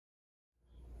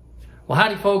Well,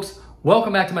 howdy folks,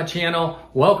 welcome back to my channel,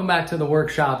 welcome back to the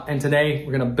workshop, and today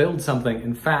we're gonna build something.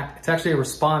 In fact, it's actually a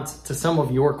response to some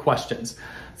of your questions.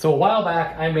 So a while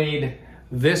back, I made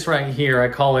this right here. I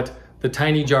call it the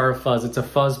tiny jar of fuzz. It's a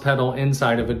fuzz pedal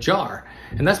inside of a jar.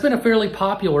 And that's been a fairly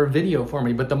popular video for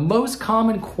me, but the most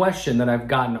common question that I've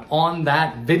gotten on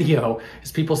that video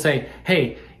is people say,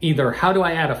 hey, either how do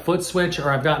I add a foot switch,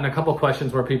 or I've gotten a couple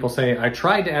questions where people say, I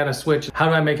tried to add a switch, how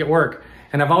do I make it work?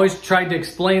 And I've always tried to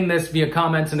explain this via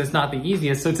comments and it's not the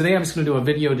easiest. So today I'm just gonna do a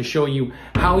video to show you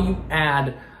how you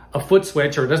add a foot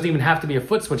switch, or it doesn't even have to be a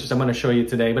foot switch as I'm gonna show you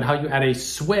today, but how you add a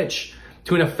switch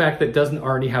to an effect that doesn't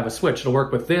already have a switch. It'll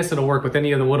work with this, it'll work with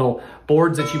any of the little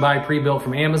boards that you buy pre-built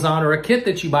from Amazon, or a kit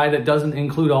that you buy that doesn't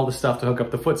include all the stuff to hook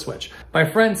up the foot switch. My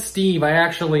friend Steve, I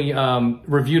actually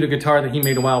reviewed a guitar that he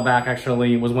made a while back,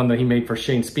 actually was one that he made for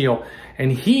Shane Spiel,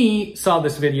 and he saw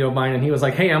this video of mine and he was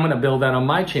like, hey, I'm gonna build that on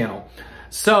my channel.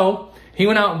 So he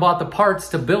went out and bought the parts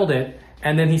to build it,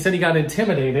 and then he said he got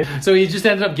intimidated. So he just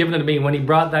ended up giving it to me. When he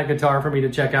brought that guitar for me to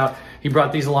check out, he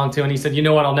brought these along too, and he said, you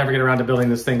know what, I'll never get around to building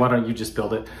this thing. Why don't you just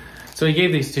build it? So he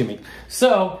gave these to me.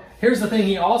 So here's the thing,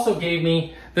 he also gave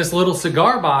me this little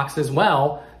cigar box as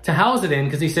well to house it in,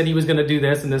 because he said he was gonna do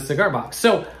this in this cigar box.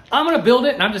 So I'm gonna build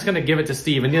it, and I'm just gonna give it to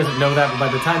Steve, and he doesn't know that, but by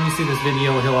the time you see this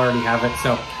video, he'll already have it,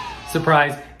 so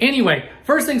surprise. Anyway,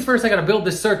 first things first, I gotta build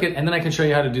this circuit, and then I can show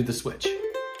you how to do the switch.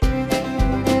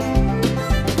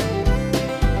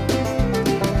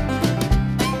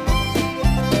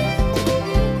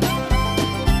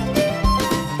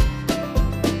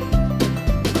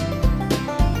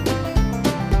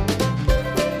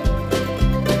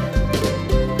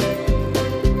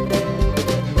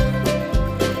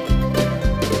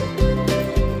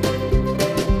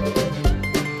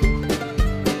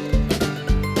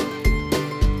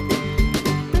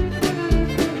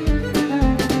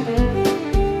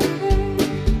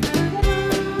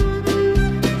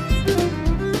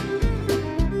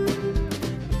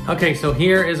 Okay, so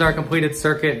here is our completed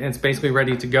circuit, and it's basically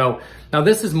ready to go. Now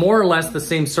this is more or less the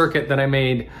same circuit that I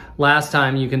made last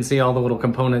time. You can see all the little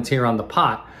components here on the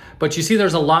pot, but you see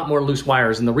there's a lot more loose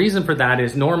wires, and the reason for that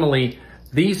is normally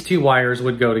these two wires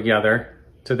would go together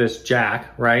to this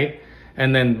jack, right?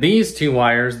 And then these two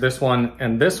wires, this one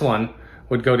and this one,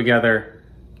 would go together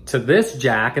to this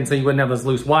jack, and so you wouldn't have those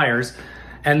loose wires.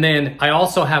 And then I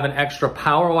also have an extra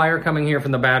power wire coming here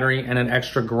from the battery and an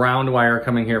extra ground wire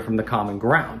coming here from the common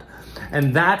ground.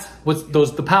 And that's what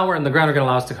the power and the ground are gonna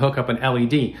allow us to hook up an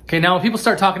LED. Okay, now when people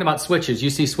start talking about switches,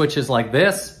 you see switches like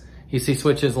this, you see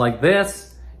switches like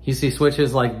this, you see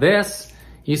switches like this,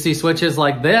 you see switches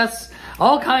like this,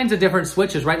 all kinds of different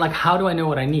switches, right? Like, how do I know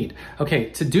what I need?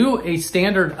 Okay, to do a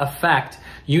standard effect,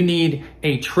 you need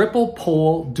a triple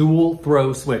pole dual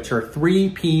throw switch, or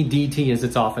 3PDT as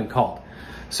it's often called.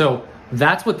 So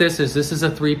that's what this is. This is a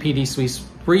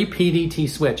 3PDT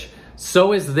switch.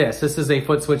 So is this. This is a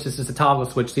foot switch. This is a toggle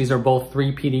switch. These are both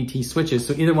 3PDT switches.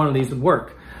 So either one of these would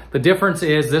work. The difference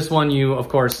is this one you, of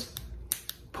course,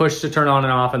 push to turn on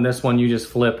and off, and this one you just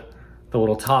flip the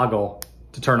little toggle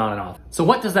to turn on and off. So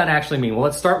what does that actually mean? Well,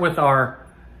 let's start with our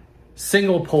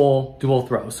single pole dual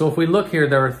throw. So if we look here,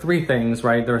 there are three things,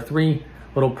 right? There are three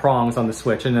little prongs on the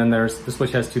switch, and then the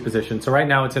switch has two positions. So right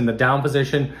now it's in the down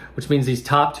position, which means these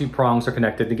top two prongs are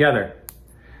connected together.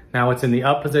 Now it's in the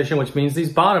up position, which means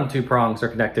these bottom two prongs are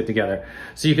connected together.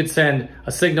 So you could send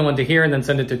a signal into here and then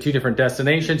send it to two different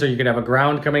destinations, or you could have a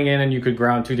ground coming in and you could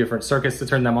ground two different circuits to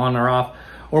turn them on or off,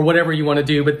 or whatever you want to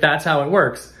do, but that's how it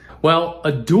works. Well,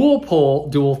 a dual pole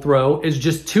dual throw is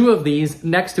just two of these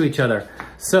next to each other.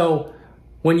 So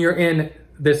when you're in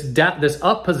this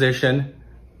up position,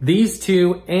 these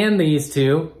two and these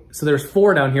two, so there's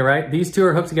four down here, right? These two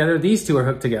are hooked together, these two are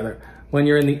hooked together. When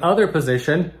you're in the other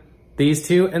position, these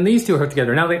two and these two are hooked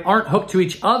together. Now they aren't hooked to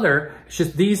each other, it's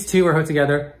just these two are hooked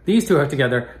together, these two are hooked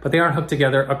together, but they aren't hooked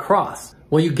together across.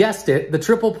 Well, you guessed it, the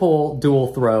triple pole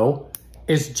dual throw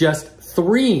is just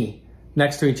three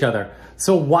next to each other.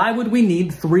 So why would we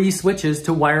need three switches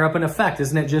to wire up an effect?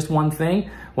 Isn't it just one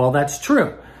thing? Well, that's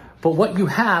true. But what you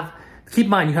have, keep in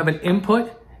mind, you have an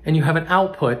input and you have an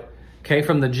output, okay,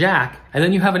 from the jack, and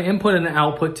then you have an input and an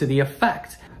output to the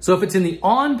effect. So if it's in the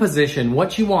on position,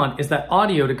 what you want is that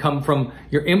audio to come from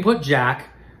your input jack,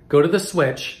 go to the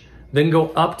switch, then go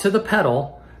up to the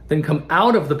pedal, then come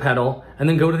out of the pedal, and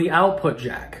then go to the output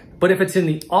jack. But if it's in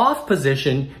the off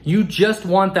position, you just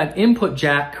want that input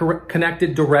jack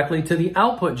connected directly to the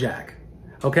output jack.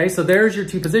 Okay, so there's your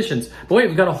two positions. But wait,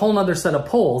 we've got a whole nother set of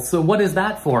poles. So what is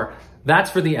that for?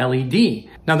 That's for the LED.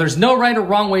 Now there's no right or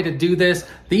wrong way to do this.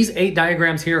 These 8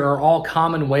 diagrams here are all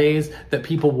common ways that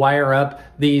people wire up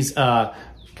these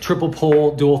triple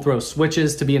pole dual throw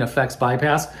switches to be an effects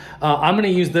bypass. I'm gonna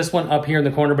use this one up here in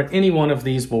the corner, but any one of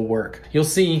these will work. You'll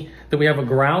see that we have a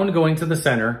ground going to the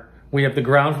center. We have the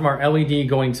ground from our LED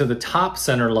going to the top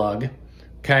center lug,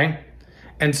 okay?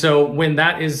 And so when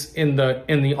that is in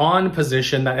the on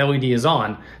position, that LED is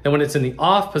on. Then when it's in the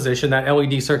off position, that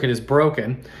LED circuit is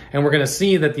broken. And we're gonna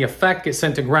see that the effect gets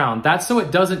sent to ground. That's so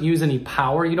it doesn't use any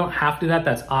power. You don't have to do that,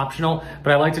 that's optional.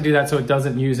 But I like to do that so it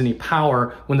doesn't use any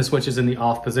power when the switch is in the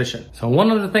off position. So one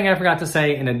other thing I forgot to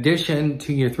say, in addition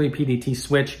to your 3PDT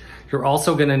switch, you're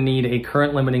also gonna need a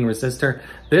current limiting resistor.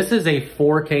 This is a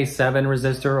 4K7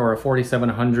 resistor or a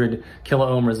 4700 kilo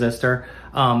ohm resistor.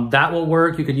 That will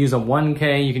work. You could use a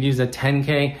 1K, you could use a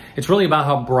 10K. It's really about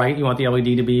how bright you want the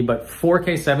LED to be, but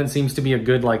 4K7 seems to be a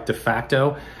good like de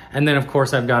facto. And then of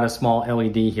course I've got a small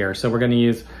LED here. So we're gonna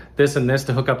use this and this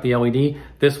to hook up the LED.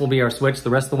 This will be our switch. The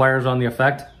rest of the wires are on the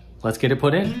effect. Let's get it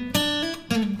put in.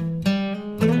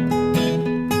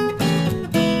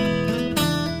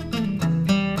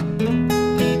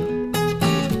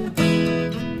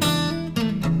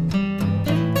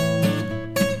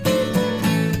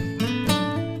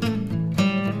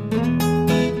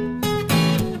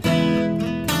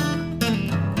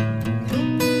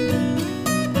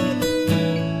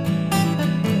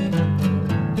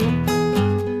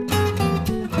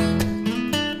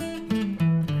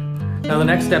 Now the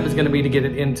next step is going to be to get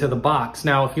it into the box.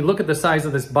 Now if you look at the size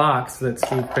of this box that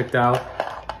Steve picked out,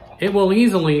 it will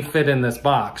easily fit in this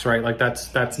box, right? Like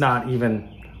that's not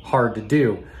even hard to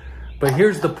do. But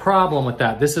here's the problem with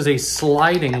that. This is a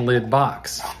sliding lid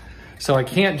box. So I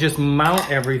can't just mount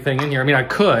everything in here. I mean, I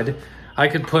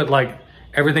could put like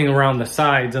everything around the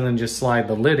sides and then just slide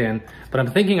the lid in. But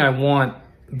I'm thinking I want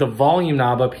the volume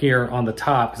knob up here on the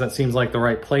top because that seems like the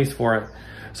right place for it.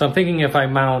 So I'm thinking if I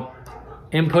mount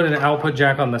input and output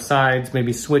jack on the sides,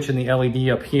 maybe switch in the LED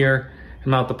up here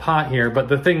and mount the pot here. But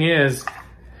the thing is,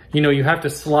 you know, you have to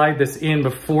slide this in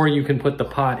before you can put the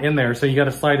pot in there. So you got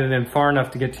to slide it in far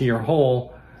enough to get to your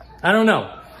hole. I don't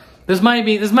know. This might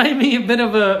be a bit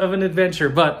of an adventure,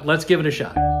 but let's give it a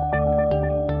shot.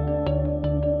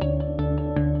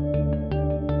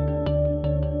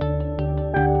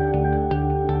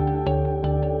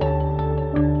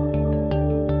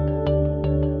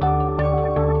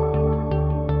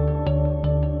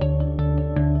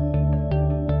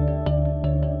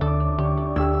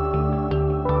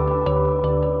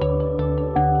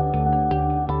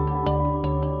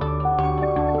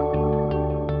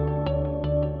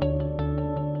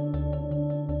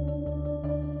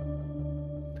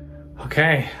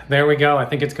 Okay, there we go. I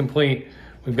think it's complete.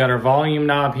 We've got our volume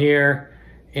knob here,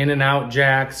 in and out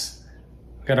jacks,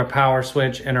 we've got our power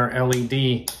switch and our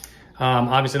LED.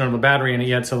 Obviously I don't have a battery in it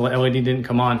yet, so the LED didn't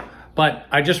come on. But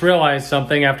I just realized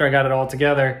something after I got it all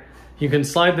together. You can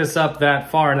slide this up that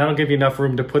far and that'll give you enough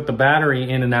room to put the battery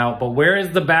in and out. But where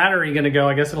is the battery gonna go?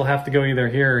 I guess it'll have to go either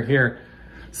here or here.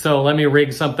 So let me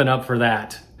rig something up for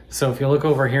that. So if you look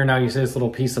over here now, you see this little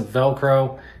piece of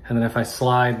Velcro. And then if I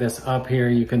slide this up here,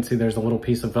 you can see there's a little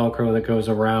piece of Velcro that goes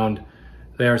around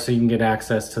there so you can get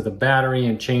access to the battery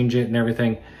and change it and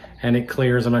everything. And it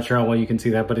clears, I'm not sure how well you can see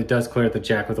that, but it does clear the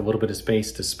jack with a little bit of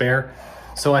space to spare.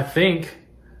 So I think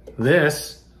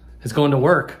this is going to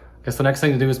work. Guess the next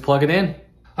thing to do is plug it in.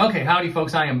 Okay, howdy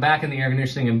folks, I am back in the air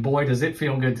conditioning and boy, does it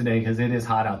feel good today because it is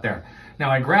hot out there. Now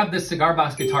I grabbed this cigar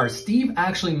box guitar. Steve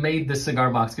actually made this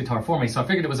cigar box guitar for me, so I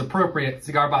figured it was appropriate.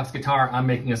 Cigar box guitar, I'm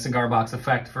making a cigar box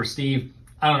effect for Steve.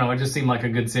 I don't know, it just seemed like a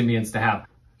good symbiance to have.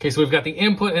 Okay, so we've got the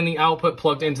input and the output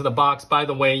plugged into the box. By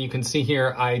the way, you can see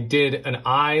here, I did an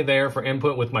I there for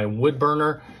input with my wood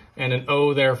burner and an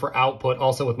O there for output,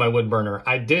 also with my wood burner.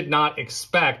 I did not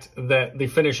expect that the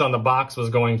finish on the box was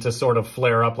going to sort of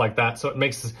flare up like that, so it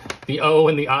makes the O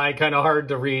and the I kind of hard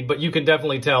to read, but you can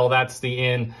definitely tell that's the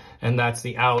in and that's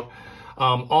the out.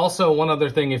 Also, one other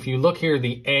thing, if you look here,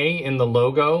 the A in the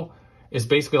logo is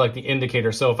basically like the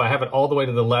indicator. So if I have it all the way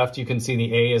to the left, you can see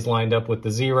the A is lined up with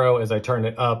the 0. As I turn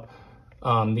it up,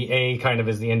 the A kind of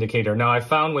is the indicator. Now I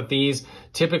found with these,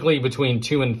 typically between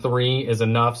 2 and 3 is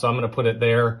enough. So I'm gonna put it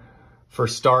there for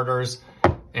starters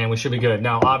and we should be good.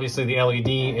 Now, obviously the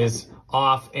LED is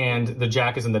off and the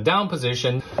jack is in the down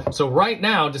position. So right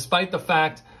now, despite the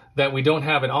fact that we don't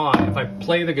have it on, if I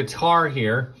play the guitar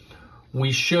here,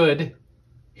 we should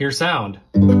hear sound.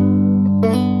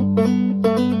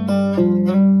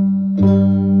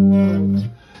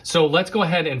 So let's go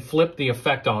ahead and flip the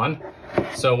effect on.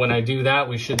 So when I do that,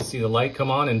 we should see the light come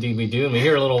on. Indeed we do. And we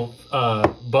hear a little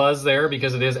buzz there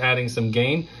because it is adding some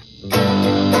gain.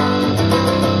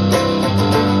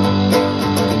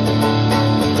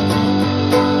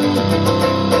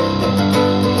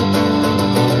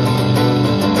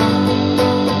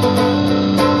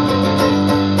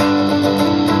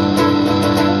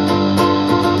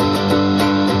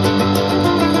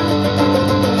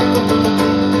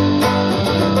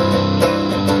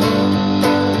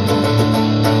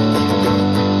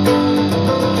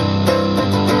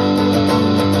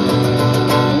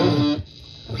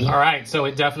 so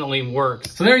it definitely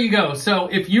works. So there you go. So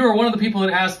if you are one of the people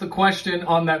that asked the question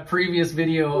on that previous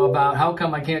video about how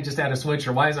come I can't just add a switch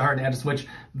or why is it hard to add a switch,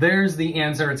 there's the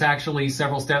answer. It's actually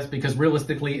several steps because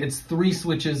realistically it's 3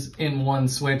 switches in 1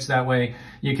 switch. That way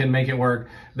you can make it work.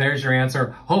 There's your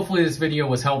answer. Hopefully this video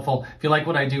was helpful. If you like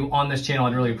what I do on this channel,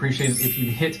 I'd really appreciate it if you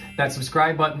hit that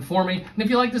subscribe button for me. And if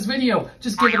you like this video,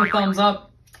 just give it a thumbs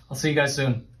up. I'll see you guys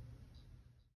soon.